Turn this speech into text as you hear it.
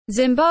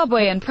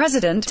Zimbabwean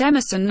President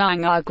Emmerson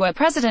Mnangagwa.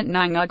 President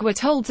Mnangagwa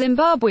told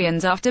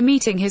Zimbabweans after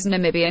meeting his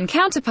Namibian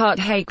counterpart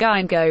Hage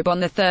Geingob on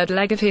the third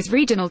leg of his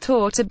regional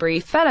tour to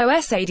brief fellow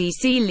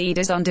Sadc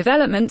leaders on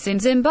developments in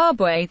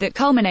Zimbabwe that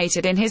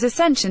culminated in his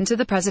ascension to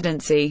the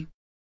presidency.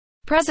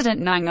 President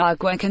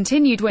Mnangagwa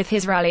continued with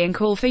his rallying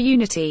call for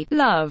unity,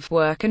 love,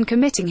 work and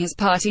committing his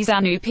party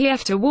ZANU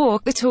PF to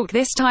walk the talk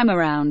this time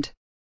around.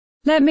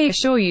 "Let me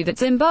assure you that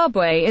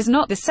Zimbabwe is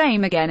not the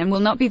same again and will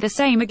not be the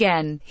same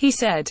again," he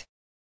said.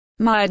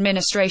 "My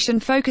administration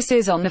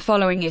focuses on the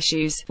following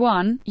issues.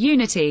 1.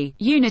 Unity,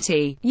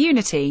 unity,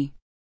 unity.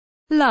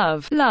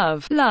 Love,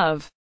 love,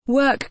 love.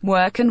 Work,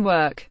 work and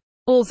work.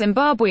 All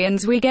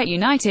Zimbabweans, we get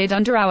united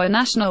under our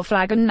national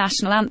flag and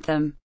national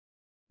anthem.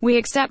 We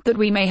accept that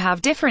we may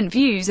have different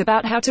views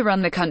about how to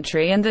run the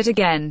country and that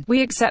again,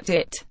 we accept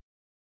it.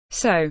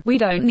 So, we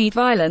don't need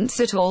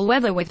violence at all,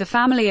 whether with the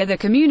family or the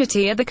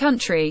community or the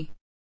country.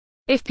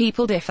 If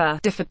people differ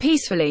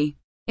peacefully.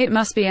 It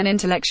must be an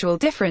intellectual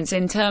difference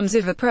in terms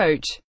of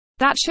approach.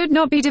 That should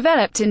not be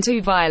developed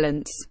into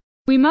violence.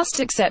 We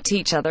must accept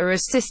each other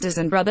as sisters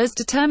and brothers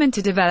determined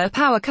to develop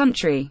our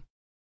country.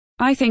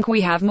 I think we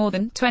have more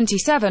than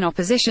 27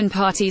 opposition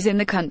parties in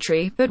the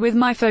country, but with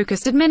my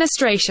focused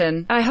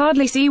administration, I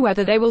hardly see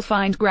whether they will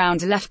find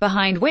ground left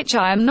behind which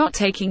I am not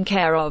taking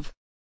care of."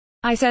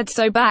 I said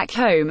so back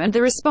home, and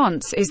the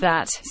response is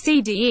that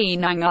Cde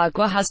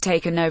Mnangagwa has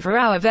taken over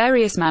our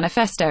various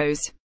manifestos.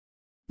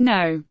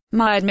 No.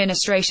 My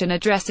administration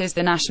addresses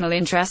the national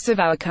interests of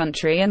our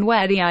country, and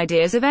where the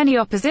ideas of any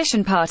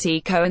opposition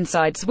party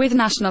coincides with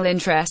national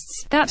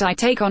interests, that I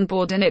take on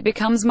board and it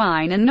becomes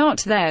mine and not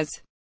theirs.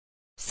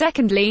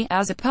 Secondly,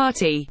 as a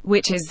party,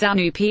 which is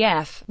ZANU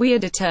PF, we are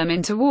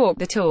determined to walk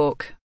the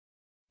talk.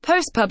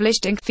 Post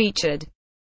published Inc. featured